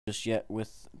just yet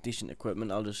with decent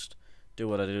equipment. I'll just do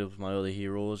what I did with my other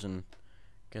heroes and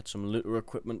get some looter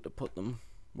equipment to put them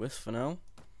with for now.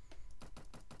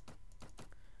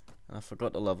 And I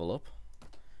forgot to level up.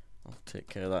 I'll take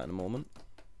care of that in a moment.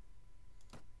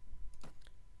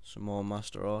 Some more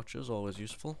master archers, always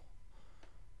useful.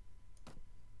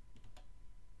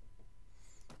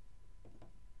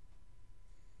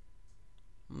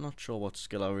 I'm not sure what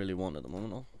skill I really want at the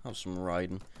moment. I'll have some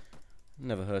riding.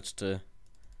 Never hurts to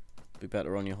be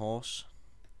better on your horse.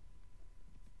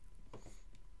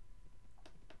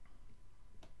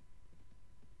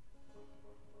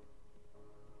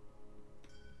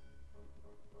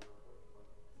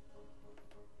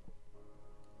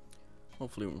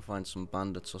 Hopefully we can find some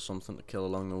bandits or something to kill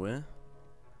along the way.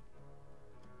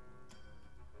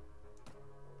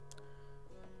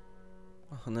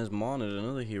 Oh, and there's Marnid,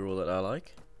 another hero that I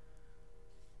like.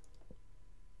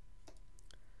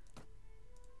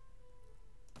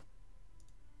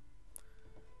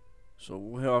 So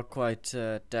we are quite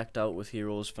decked out with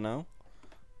heroes for now.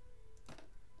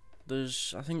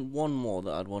 There's, I think, one more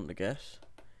that I'd want to get,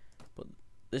 but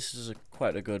this is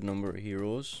quite a good number of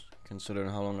heroes, considering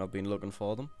how long I've been looking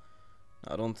for them.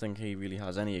 I don't think he really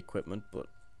has any equipment, but,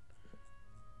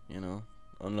 you know,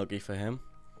 unlucky for him.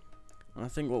 And I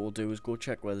think what we'll do is go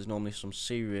check where there's normally some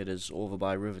sea raiders over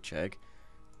by Riverchegg,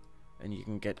 and you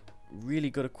can get really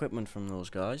good equipment from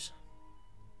those guys.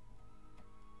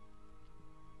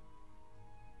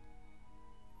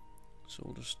 So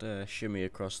we'll just shimmy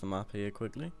across the map here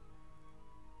quickly.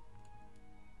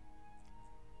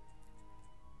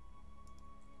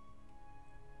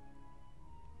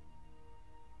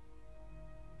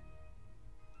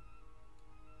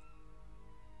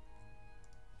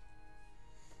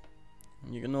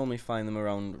 And you can normally find them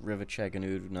around Riverchegg and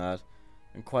Udunad,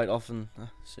 and quite often,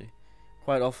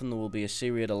 quite often there will be a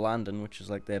sea raider landing, which is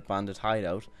like their bandit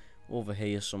hideout, over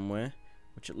here somewhere.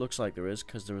 Which it looks like there is,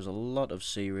 because there is a lot of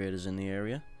sea raiders in the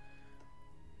area.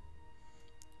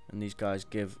 And these guys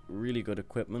give really good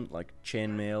equipment, like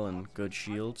chainmail and good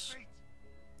shields.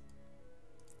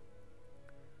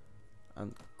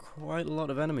 And quite a lot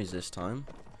of enemies this time.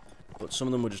 But some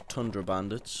of them were just tundra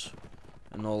bandits.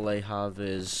 And all they have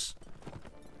is...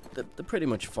 They're pretty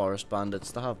much forest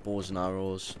bandits. They have bows and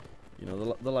arrows. You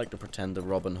know, they like to pretend they're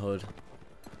Robin Hood.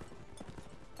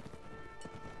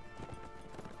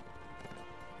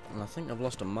 And I think I've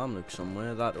lost a Mamluk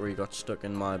somewhere. That or he got stuck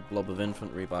in my blob of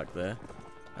infantry back there.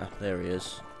 Ah, there he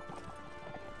is.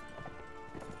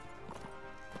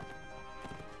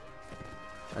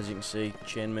 As you can see,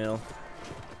 chainmail.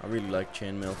 I really like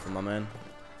chainmail for my men,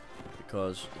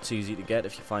 because it's easy to get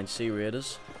if you find sea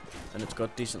raiders, and it's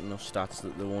got decent enough stats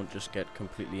that they won't just get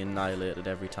completely annihilated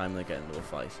every time they get into a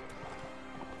fight.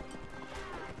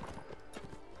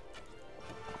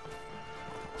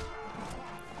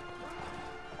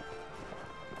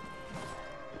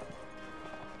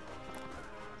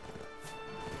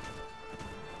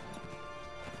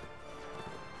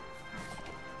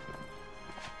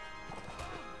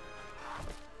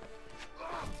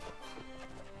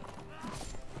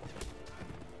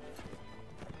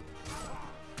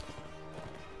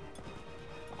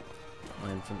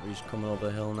 Infantry's coming over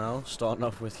the hill now, starting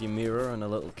off with Ymira and a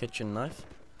little kitchen knife.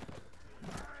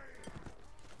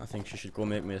 I think she should go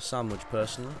make me a sandwich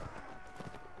personally.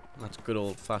 That's good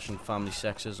old fashioned family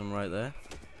sexism right there.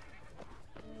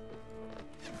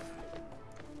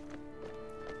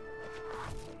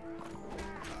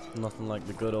 Nothing like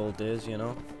the good old days, you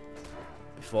know,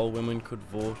 before women could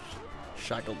vote,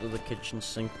 shackled to the kitchen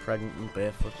sink, pregnant and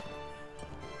barefoot.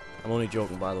 I'm only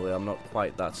joking, by the way, I'm not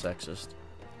quite that sexist.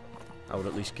 I would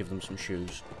at least give them some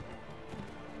shoes.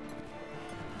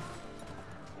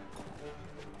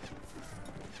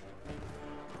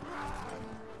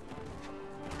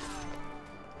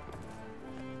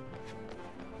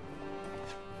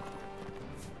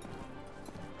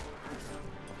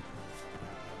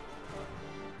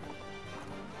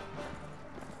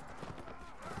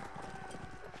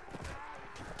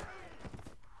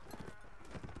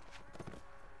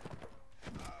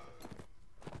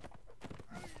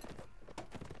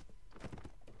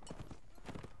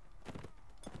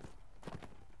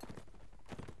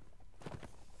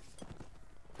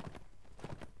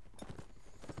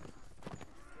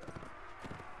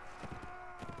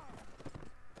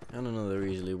 And another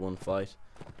easily won fight.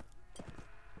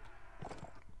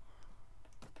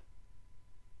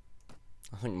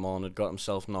 I think Morn had got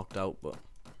himself knocked out, but,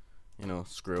 you know,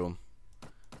 screw him.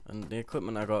 And the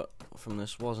equipment I got from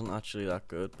this wasn't actually that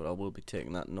good, but I will be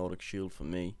taking that Nordic shield for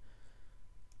me.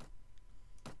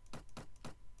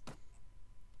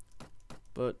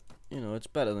 But, you know, it's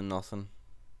better than nothing.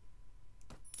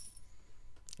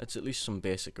 It's at least some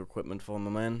basic equipment for my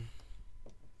man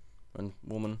and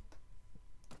woman.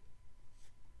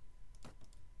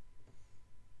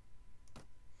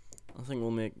 I think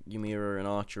we'll make Ymira an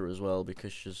archer as well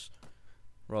because she's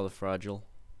rather fragile.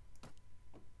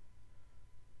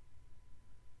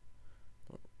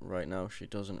 But right now she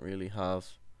doesn't really have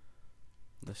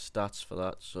the stats for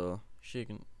that, so she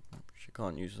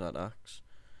can't use that axe.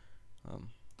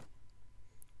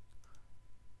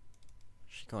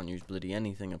 She can't use bloody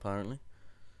anything apparently.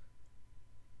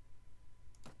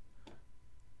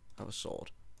 Have a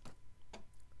sword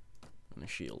and a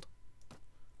shield.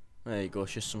 There you go,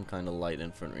 she's some kind of light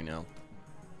infantry now.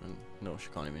 And no, she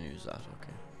can't even use that,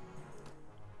 okay.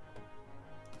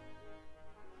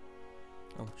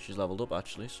 Oh, she's leveled up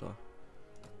actually, so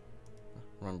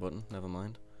wrong button, never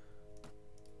mind.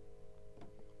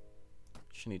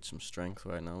 She needs some strength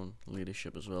right now and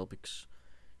leadership as well, because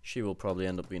she will probably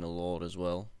end up being a lord as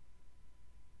well.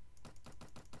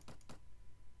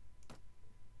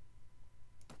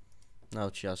 Now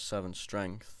that she has 7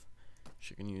 strength,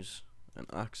 she can use an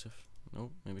axe if... no,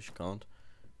 maybe she can't.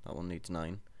 That one needs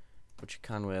 9. But she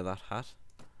can wear that hat.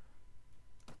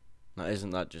 Now isn't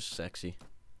that just sexy?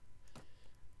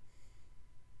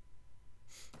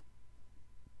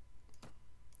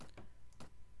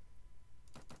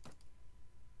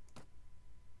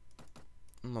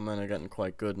 My men are getting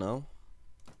quite good now.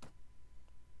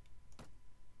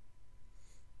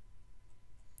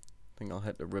 I think I'll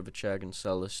head to Rivercheck and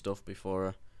sell this stuff before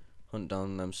I hunt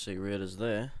down them sea raiders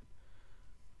there.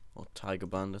 Or tiger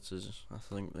bandits as I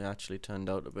think they actually turned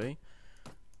out to be.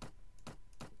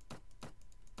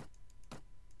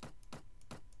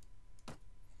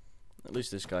 At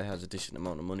least this guy has a decent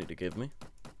amount of money to give me.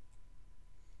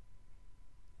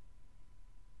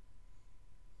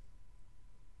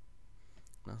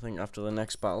 I think after the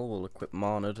next battle we'll equip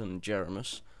Marnad and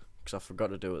Jeremus, because I forgot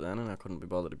to do it then and I couldn't be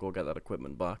bothered to go get that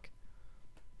equipment back.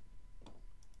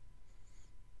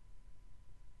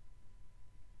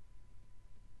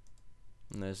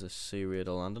 And there's this sea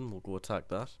raider landing, we'll go attack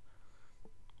that.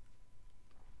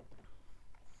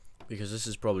 Because this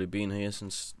has probably been here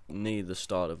since near the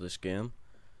start of this game.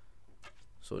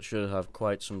 So it should have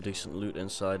quite some decent loot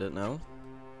inside it now.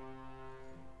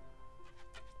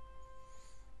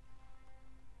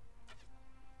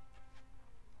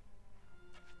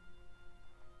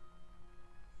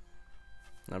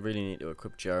 I really need to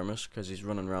equip Jeremus because he's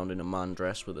running around in a man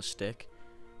dress with a stick.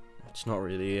 It's not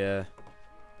really the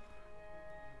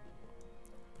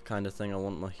kind of thing I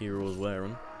want my heroes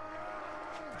wearing.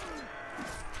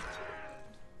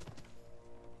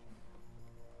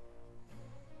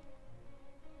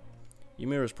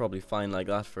 Ymira's probably fine like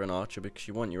that for an archer because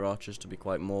you want your archers to be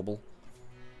quite mobile.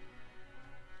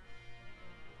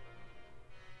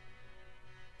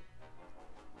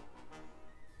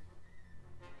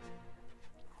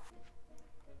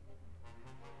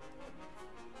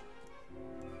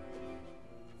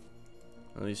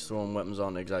 And these throwing weapons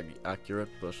aren't exactly accurate,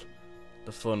 but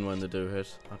the fun when they do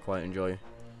hit, I quite enjoy.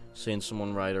 Seeing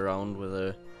someone ride around with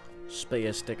a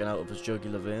spear sticking out of his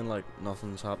jugular vein like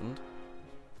nothing's happened.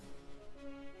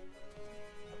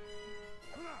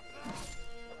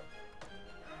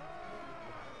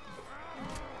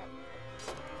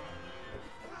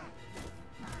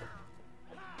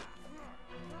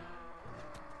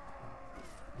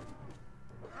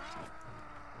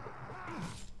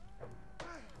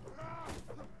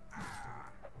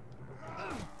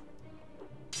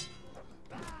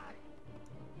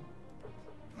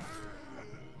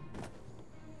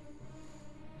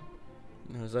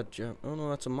 Is that oh no,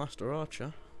 that's a master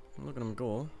archer. Look at him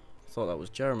go. I thought that was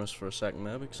Jeremus for a second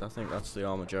there because I think that's the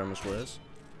armor Jeremus wears.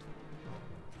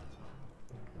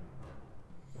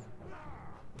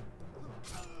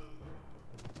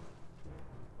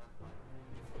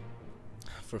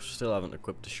 Still haven't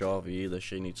equipped Ashavi either.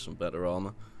 She needs some better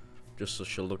armor just so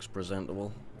she looks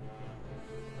presentable.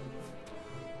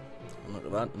 And look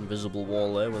at that invisible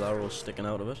wall there with arrows sticking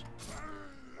out of it.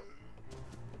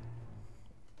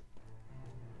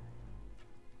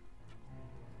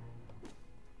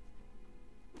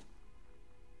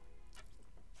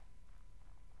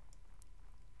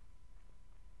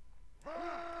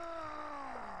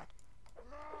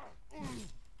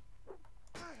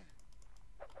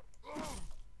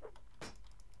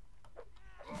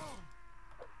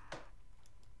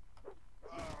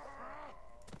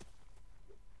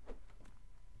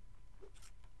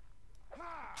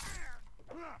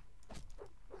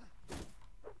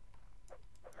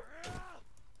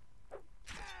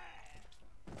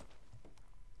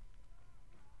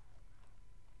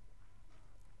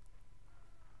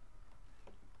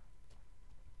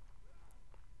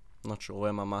 Not sure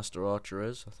where my master archer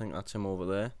is. I think that's him over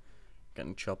there,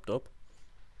 getting chopped up.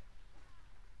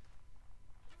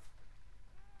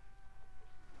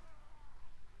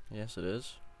 Yes, it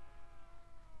is.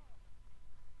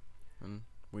 And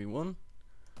we won.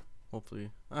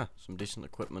 Hopefully, some decent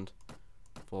equipment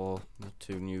for the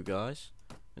two new guys,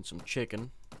 and some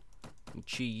chicken and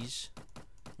cheese,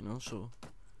 you know. So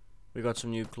we got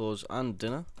some new clothes and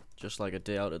dinner, just like a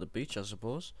day out at the beach, I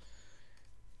suppose.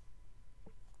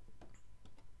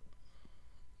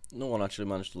 No one actually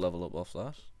managed to level up off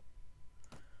that,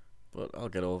 but I'll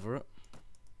get over it.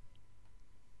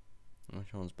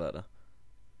 Which one's better?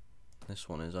 This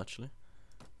one is, actually.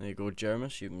 There you go,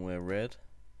 Jeremis. You can wear red,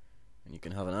 and you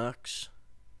can have an axe.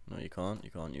 No, you can't.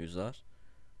 You can't use that.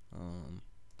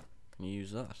 Can you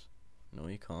use that? No,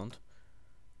 you can't.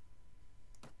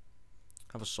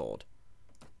 Have a sword.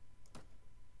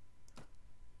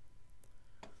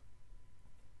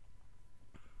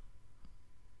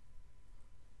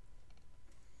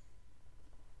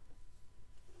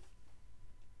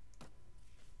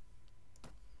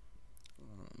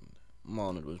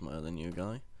 Marnard was my other new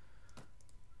guy.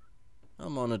 Oh,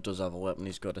 Marnard does have a weapon.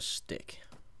 He's got a stick.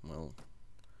 Well,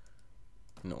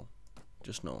 no.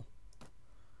 Just no.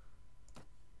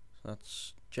 So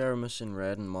that's Jeremis in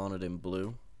red and Marnard in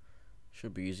blue.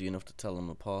 Should be easy enough to tell them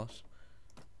apart.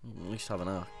 You can at least have an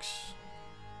axe.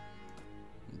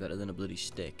 Better than a bloody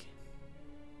stick.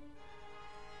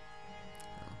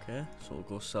 Okay, so we'll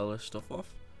go sell this stuff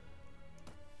off.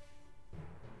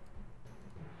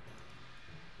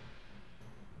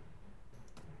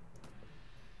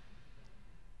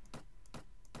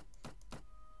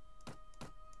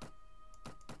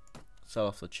 Sell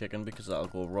off the chicken because that'll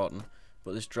go rotten,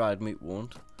 but this dried meat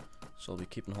won't, so I'll be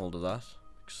keeping hold of that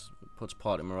because it puts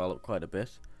party morale up quite a bit,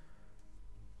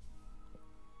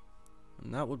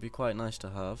 and that would be quite nice to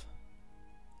have,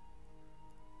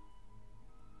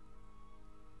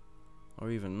 or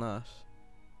even that.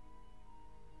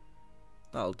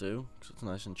 That'll do because it's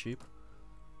nice and cheap.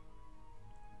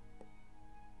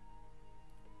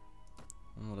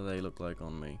 And what do they look like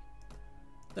on me?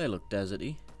 They look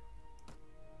deserty.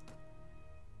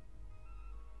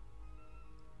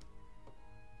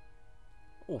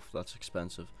 Oh, that's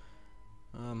expensive.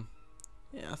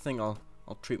 Yeah, I think I'll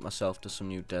treat myself to some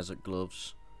new desert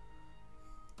gloves.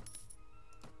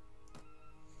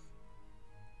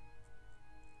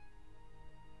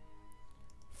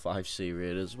 5 sea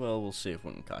raiders. Well, we'll see if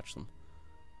we can catch them.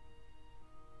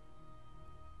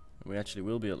 We actually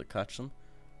will be able to catch them.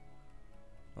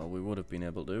 Well, we would have been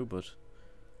able to, but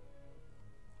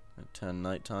at 10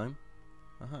 night time.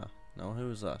 Aha. Now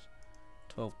who is that?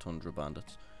 12 tundra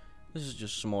bandits. This is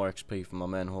just some more XP for my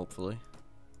men, hopefully.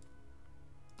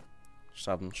 Just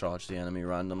have them charge the enemy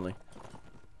randomly.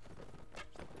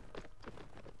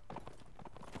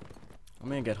 I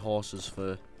may get horses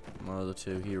for my other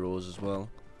two heroes as well.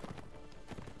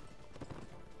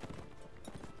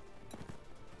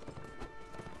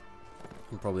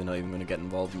 I'm probably not even going to get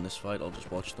involved in this fight. I'll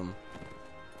just watch them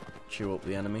chew up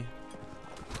the enemy.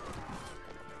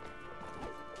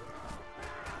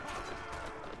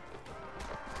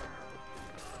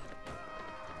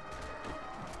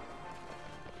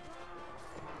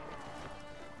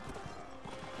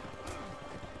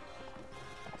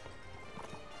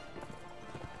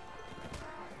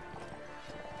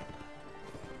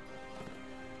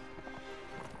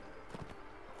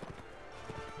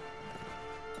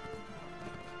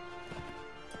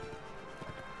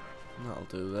 That'll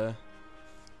do there.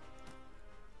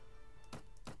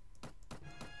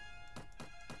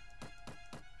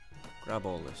 Grab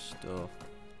all this stuff.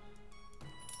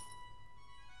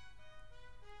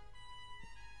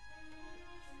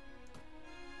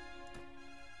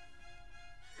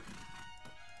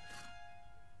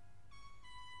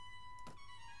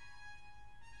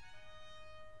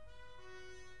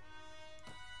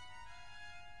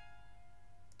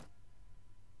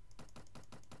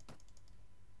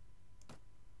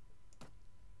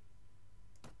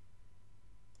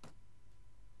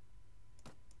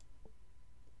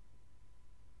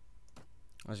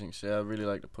 As you can see, I really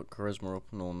like to put charisma up,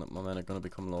 knowing that my men are going to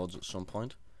become lords at some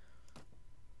point.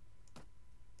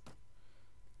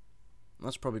 And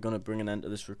that's probably going to bring an end to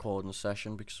this recording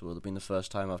session, because it would have been the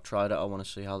first time I've tried it. I want to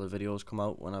see how the videos come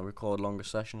out when I record longer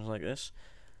sessions like this.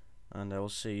 And I will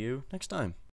see you next time.